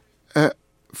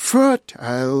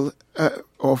fertile,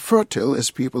 or fertile, as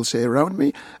people say around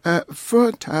me,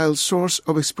 fertile source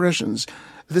of expressions.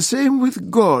 The same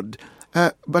with God,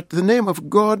 but the name of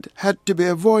God had to be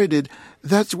avoided.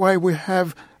 That's why we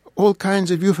have all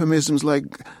kinds of euphemisms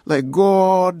like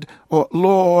God or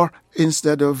law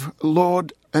instead of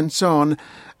Lord and so on.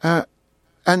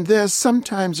 And they're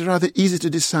sometimes rather easy to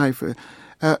decipher.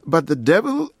 But the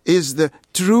devil is the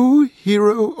true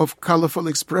hero of colorful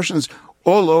expressions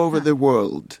all over the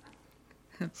world.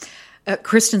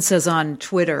 Kristen says on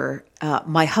Twitter,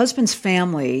 my husband's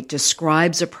family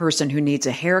describes a person who needs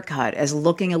a haircut as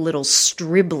looking a little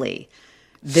stribbly.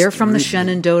 They're from the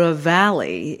Shenandoah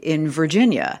Valley in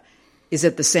Virginia. Is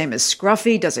it the same as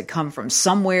scruffy? Does it come from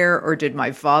somewhere, or did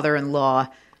my father-in-law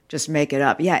just make it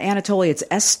up? Yeah, Anatoly, it's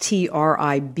Stribbly.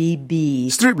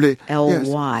 Stribbly.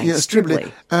 Yes,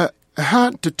 Stribbly.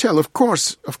 Hard to tell. Of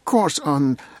course.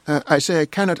 I say I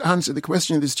cannot answer the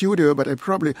question in the studio, but I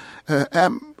probably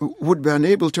would be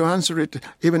unable to answer it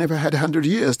even if I had 100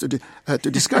 years to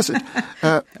discuss it.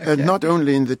 Okay. Not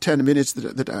only in the 10 minutes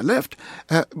that are left,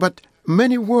 but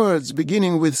many words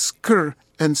beginning with skr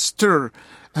and stir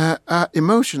are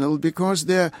emotional because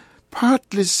they're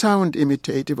partly sound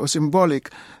imitative or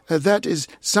symbolic. That is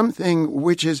something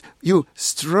which is you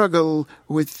struggle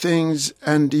with things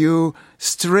and you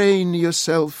strain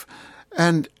yourself.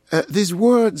 And these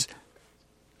words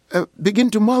begin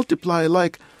to multiply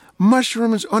like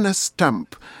mushrooms on a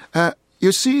stump.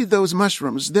 You see those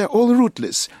mushrooms, they're all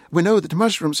rootless. We know that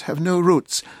mushrooms have no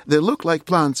roots. They look like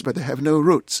plants, but they have no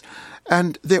roots.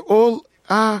 And they all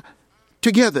are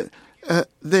together.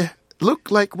 They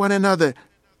look like one another,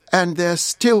 and they're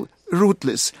still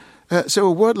rootless. So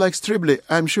a word like stribbly,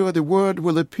 I'm sure the word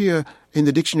will appear in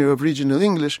the Dictionary of Regional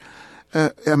English,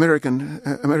 American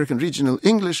Regional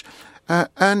English,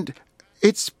 and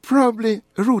it's probably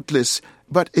rootless,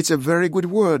 but it's a very good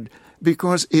word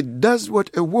because it does what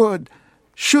a word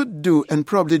should do and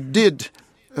probably did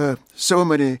so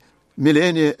many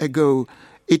millennia ago.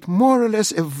 It more or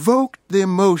less evoked the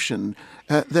emotion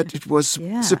that it was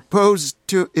supposed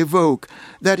to evoke.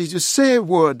 That is, you say a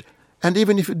word, and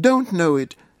even if you don't know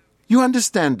it, you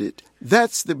understand it.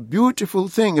 That's the beautiful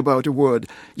thing about a word.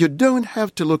 You don't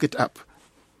have to look it up.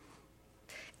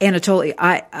 Anatoly,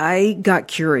 I got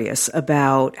curious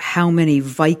about how many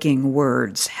Viking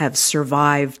words have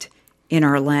survived in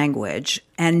our language,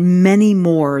 and many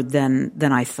more than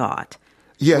I thought.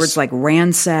 Yes. Words like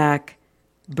ransack,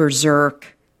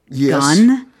 berserk, yes.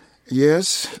 gun.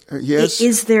 Yes.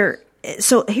 Is there?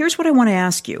 So here's what I want to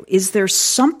ask you: is there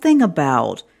something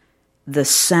about the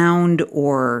sound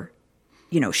or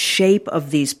shape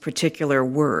of these particular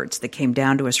words that came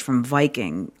down to us from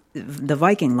the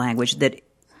Viking language that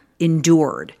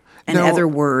endured, and other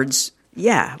words?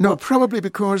 Yeah. No, probably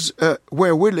because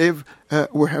where we live,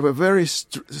 we have a very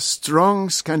strong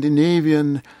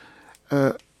Scandinavian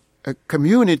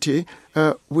community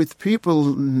with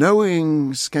people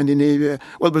knowing Scandinavia.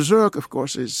 Well, berserk, of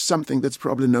course, is something that's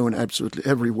probably known absolutely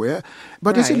everywhere,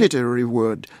 but it's a literary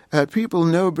word. People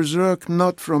know berserk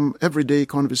not from everyday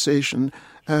conversation,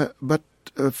 but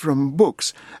from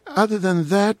books. Other than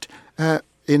that,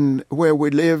 in where we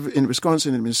live, in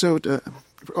Wisconsin and Minnesota,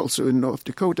 also in North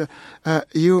Dakota,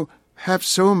 you have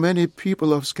so many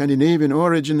people of Scandinavian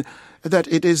origin that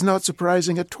it is not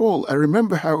surprising at all. I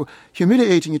remember how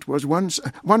humiliating it was once.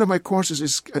 One of my courses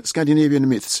is Scandinavian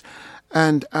myths,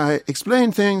 and I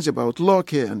explained things about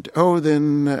Loki and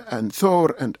Odin and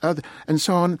Thor and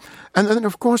so on. And then,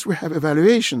 of course, we have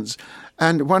evaluations.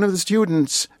 And one of the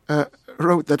students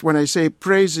wrote that when I say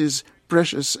praise is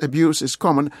precious, abuse is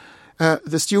common,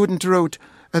 the student wrote,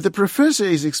 the professor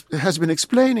has been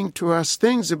explaining to us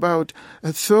things about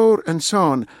Thor and so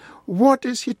on. What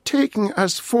is he taking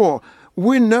us for?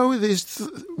 We know these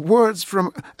words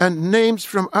and names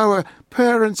from our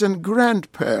parents and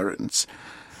grandparents.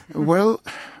 Well,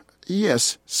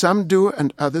 yes, some do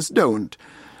and others don't.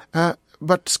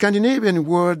 But Scandinavian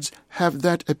words have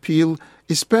that appeal,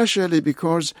 especially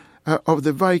because of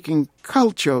the Viking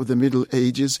culture of the Middle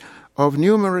Ages, of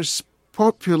numerous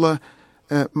popular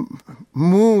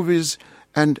movies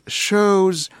and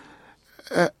shows,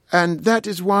 and that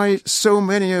is why so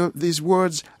many of these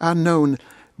words are known.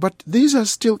 but these are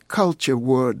still culture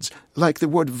words, like the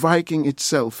word Viking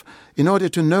itself. In order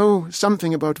to know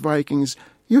something about Vikings,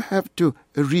 you have to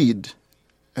read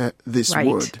this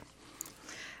word.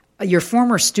 Your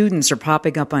former students are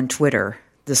popping up on Twitter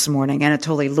this morning.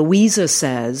 Anatoly, Louisa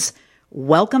says,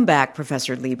 "Welcome back,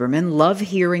 Professor Lieberman. Love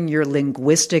hearing your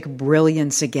linguistic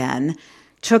brilliance again.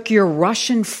 Took your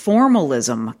Russian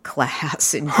formalism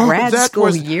class in grad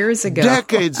school years ago."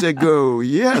 Decades ago,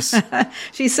 yes.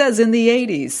 She says in the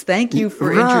 80s. Thank you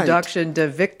for introduction to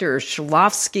Victor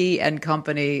Shklovsky and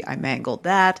company. I mangled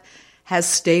that. Has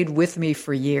stayed with me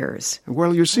for years.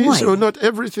 Well, you see, so not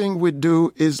everything we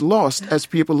do is lost, as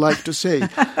people like to say.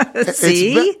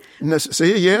 See?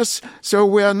 See, yes. So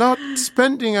we are not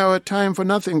spending our time for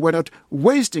nothing. We're not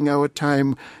wasting our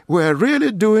time. We're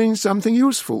really doing something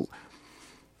useful.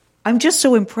 I'm just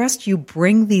so impressed you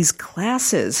bring these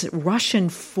classes, Russian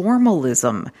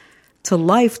formalism, to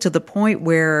life to the point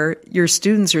where your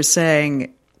students are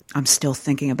saying, I'm still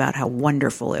thinking about how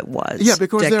wonderful it was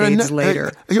because decades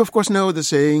later. You, of course, know the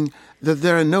saying that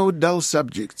there are no dull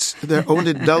subjects. There are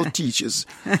only dull teachers.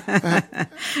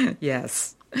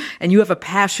 Yes. And you have a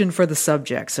passion for the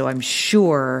subject, so I'm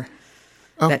sure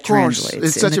that translates.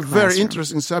 It's such a very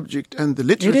interesting subject, and the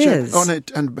literature on it,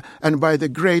 and by the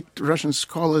great Russian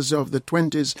scholars of the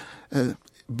 20s,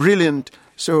 brilliant.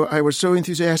 So I was so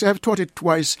enthusiastic. I've taught it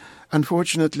twice,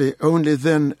 unfortunately, only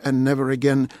then and never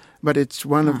again. But it's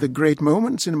one of the great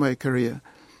moments in my career.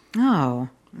 Oh,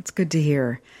 that's good to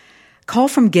hear. Call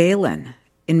from Galen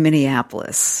in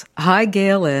Minneapolis. Hi,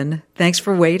 Galen. Thanks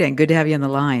for waiting. Good to have you on the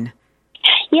line.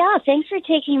 Yeah, thanks for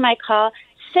taking my call.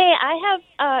 Say, I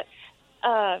have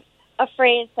a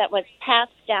phrase that was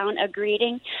passed down, a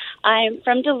greeting. I'm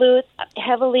from Duluth,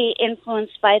 heavily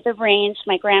influenced by the range.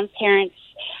 My grandparents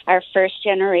are first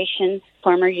generation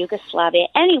former Yugoslavia.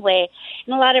 Anyway,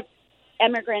 and a lot of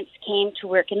immigrants came to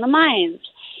work in the mines.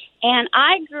 And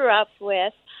I grew up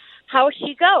with, how's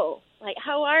she go? Like,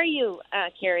 how are you,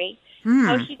 Carrie?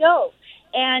 How's she go?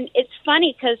 And it's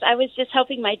funny because I was just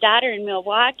helping my daughter in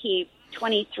Milwaukee,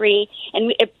 23,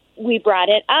 and we brought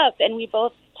it up, and we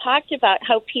both talked about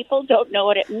how people don't know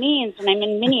what it means. And I'm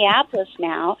in Minneapolis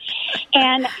now.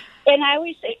 And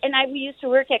I used to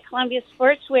work at Columbia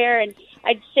Sportswear, and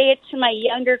I'd say it to my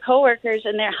younger coworkers,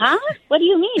 and they're, huh? What do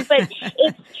you mean? But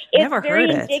it's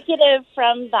very indicative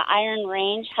from the Iron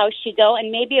Range, how she go,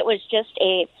 and maybe it was just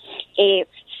a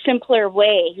simpler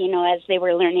way, as they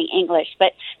were learning English.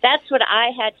 But that's what I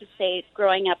had to say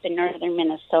growing up in northern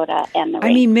Minnesota and the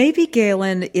range. I mean, maybe,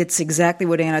 Galen, it's exactly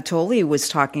what Anatoly was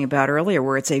talking about earlier,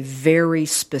 where it's a very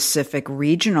specific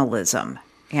regionalism,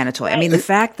 Anatoly. I mean, the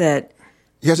fact that...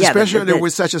 Yes, especially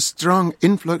with such a strong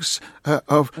influx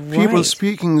of people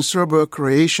speaking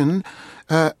Serbo-Croatian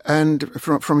and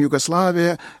from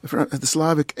Yugoslavia, from the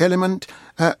Slavic element.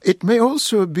 It may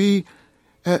also be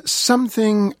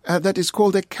something that is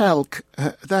called a calque.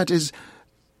 That is,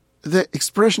 the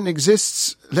expression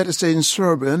exists, let us say, in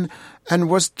Serbian, and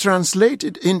was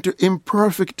translated into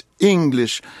imperfect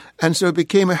English, and so it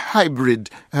became a hybrid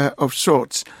of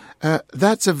sorts.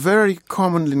 That's a very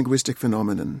common linguistic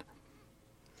phenomenon.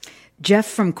 Jeff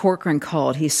from Corcoran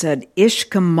called. He said,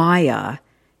 Ishkamaya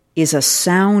is a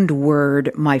sound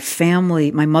word my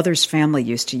mother's family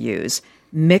used to use,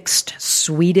 mixed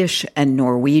Swedish and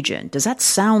Norwegian. Does that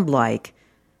sound like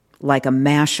a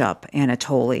mashup,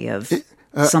 Anatoly, of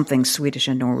something Swedish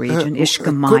and Norwegian?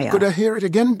 Ishkamaya. Could I hear it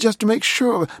again just to make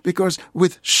sure? Because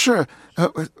with sh,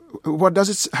 how does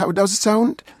it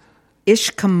sound?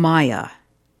 Ishkamaya.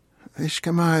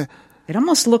 Ishkamaya. It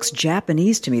almost looks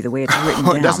Japanese to me, the way it's written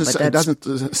down. It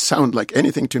doesn't sound like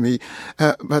anything to me.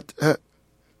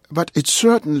 But it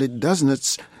certainly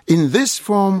doesn't. In this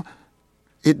form,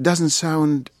 it doesn't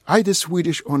sound either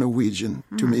Swedish or Norwegian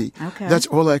to me. Okay. That's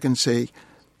all I can say.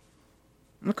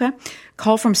 Okay.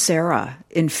 Call from Sarah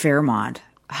in Fairmont.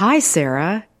 Hi,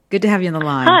 Sarah. Good to have you on the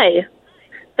line. Hi.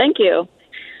 Thank you.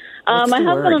 My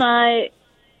husband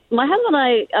and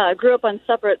I grew up on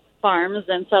separate farms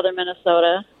in southern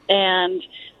Minnesota. And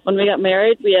when we got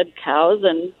married, we had cows,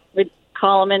 and we'd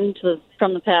call them in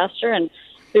from the pasture, and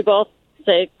we both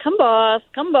say, come boss,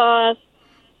 come boss.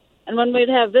 And when we'd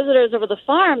have visitors over the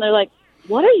farm, they're like,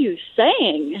 what are you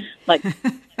saying? Like,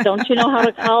 don't you know how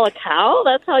to call a cow?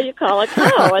 That's how you call a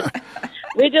cow. And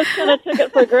we just kind of took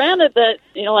it for granted that,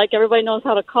 like everybody knows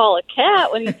how to call a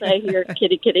cat when you say, here,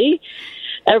 kitty, kitty.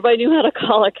 Everybody knew how to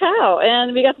call a cow.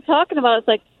 And we got to talking about it. It's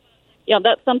like,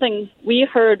 that's something we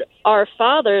heard our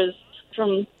fathers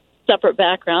from separate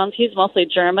backgrounds. He's mostly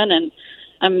German, and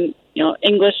I'm,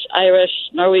 English, Irish,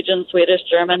 Norwegian, Swedish,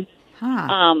 German.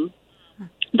 Huh.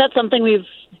 That's something we've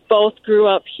both grew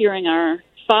up hearing our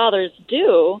fathers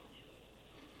do.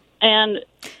 And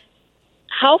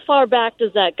how far back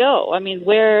does that go? I mean,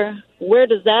 where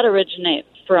does that originate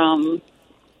from?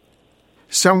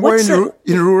 Somewhere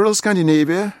in rural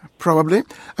Scandinavia, probably,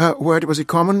 where it was a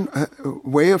common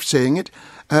way of saying it.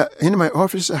 In my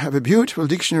office, I have a beautiful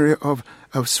dictionary of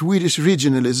Swedish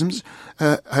regionalisms.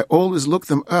 I always look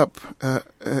them up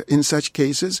in such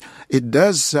cases. It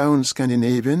does sound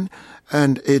Scandinavian,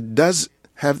 and it does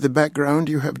have the background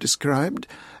you have described,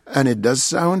 and it does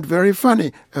sound very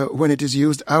funny when it is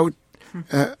used out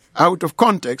of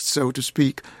context, so to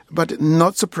speak, but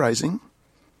not surprising.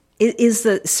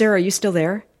 Sarah, are you still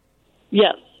there?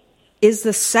 Yes. Is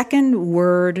the second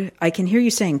word, I can hear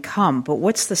you saying come, but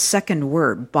what's the second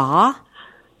word? Ba?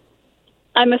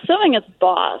 I'm assuming it's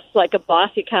boss, like a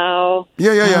bossy cow.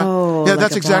 Yeah. Oh, yeah, like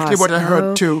that's exactly what I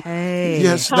heard too.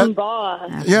 Yes, come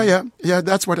boss. Yeah,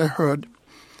 that's what I heard.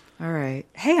 All right.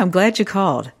 Hey, I'm glad you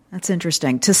called. That's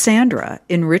interesting. To Sandra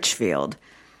in Richfield.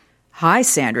 Hi,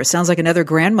 Sandra. Sounds like another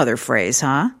grandmother phrase,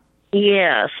 huh?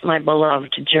 Yes, my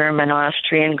beloved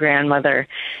German-Austrian grandmother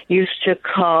used to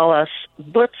call us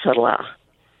Butzela,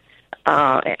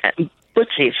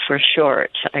 Butzi for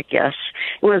short, I guess.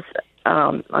 It was,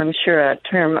 I'm sure, a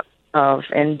term of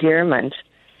endearment,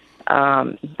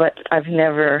 but I've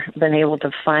never been able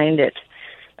to find it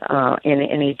in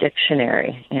any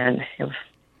dictionary, and have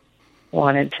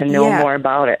wanted to know more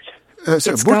about it.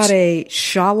 It's got a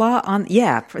shala on.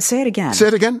 Yeah, say it again. Say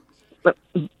it again.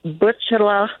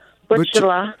 Butzela.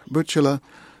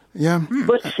 Yeah.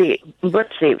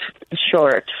 Butzi,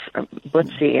 short,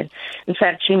 Butzi. In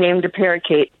fact, she named a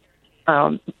parakeet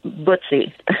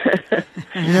Butzi.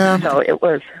 Yeah. So it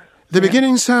was. The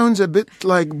beginning sounds a bit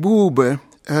like Bube,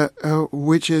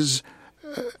 which is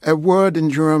a word in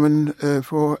German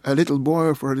for a little boy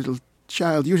or for a little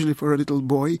child, usually for a little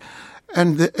boy.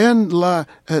 And the end la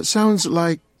sounds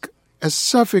like a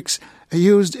suffix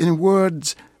used in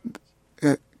words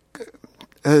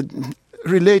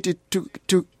related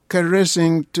to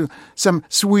caressing, to some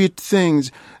sweet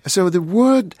things. So the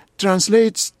word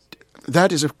translates,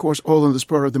 that is, of course, all on the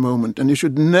spur of the moment, and you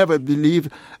should never believe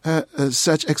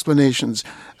such explanations.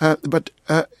 But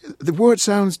the word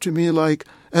sounds to me like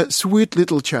a sweet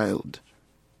little child.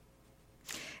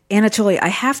 Anatoly, I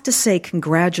have to say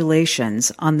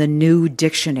congratulations on the new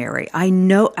dictionary. I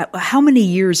know, how many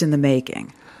years in the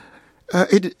making?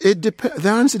 The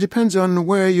answer depends on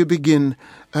where you begin.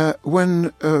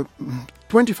 When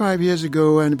 25 years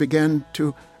ago I began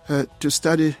to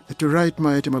study, to write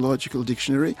my etymological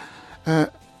dictionary,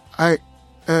 I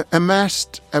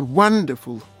amassed a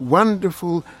wonderful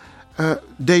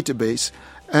database,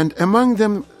 and among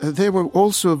them there were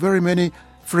also very many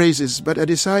phrases, but I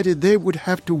decided they would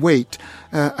have to wait.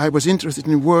 I was interested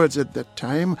in words at that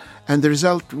time, and the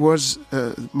result was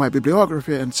my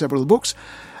bibliography and several books.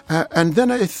 And then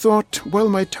I thought, well,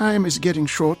 my time is getting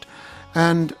short,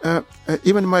 and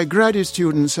even my graduate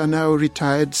students are now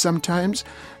retired sometimes,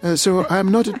 so I'm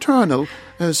not eternal,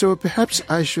 so perhaps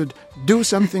I should do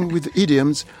something with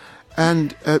idioms,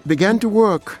 and began to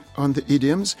work on the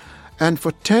idioms. And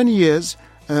for 10 years,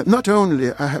 not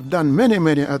only I have done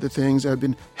many other things, I've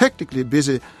been hectically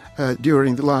busy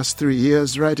during the last 3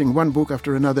 years, writing one book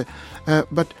after another,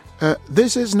 but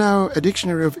this is now a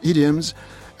dictionary of idioms,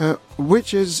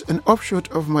 which is an offshoot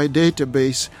of my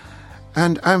database,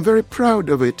 and I'm very proud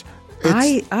of it.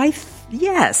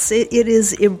 Yes, it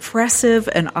is impressive,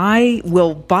 and I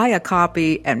will buy a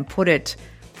copy and put it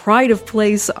pride of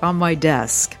place on my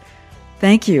desk.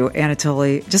 Thank you,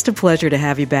 Anatoly. Just a pleasure to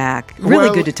have you back. Really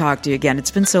good to talk to you again.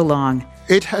 It's been so long.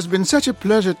 It has been such a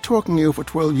pleasure talking to you for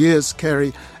 12 years,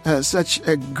 Carrie. Such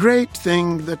a great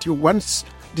thing that you once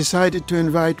decided to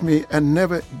invite me and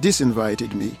never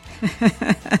disinvited me.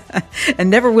 And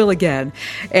never will again.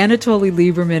 Anatoly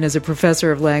Lieberman is a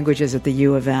professor of languages at the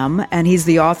U of M, and he's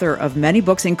the author of many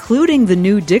books, including the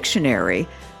new dictionary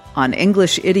on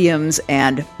English idioms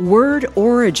and word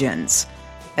origins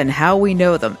and how we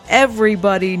know them.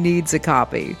 Everybody needs a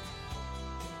copy.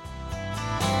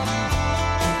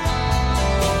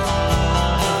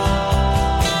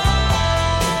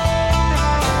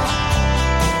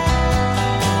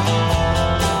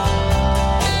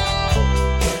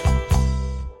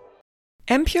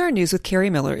 NPR News with Carrie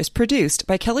Miller is produced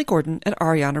by Kelly Gordon and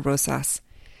Ariana Rosas.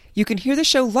 You can hear the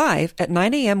show live at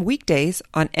 9 a.m. weekdays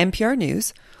on NPR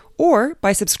News or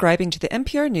by subscribing to the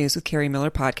NPR News with Carrie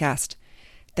Miller podcast.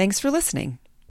 Thanks for listening.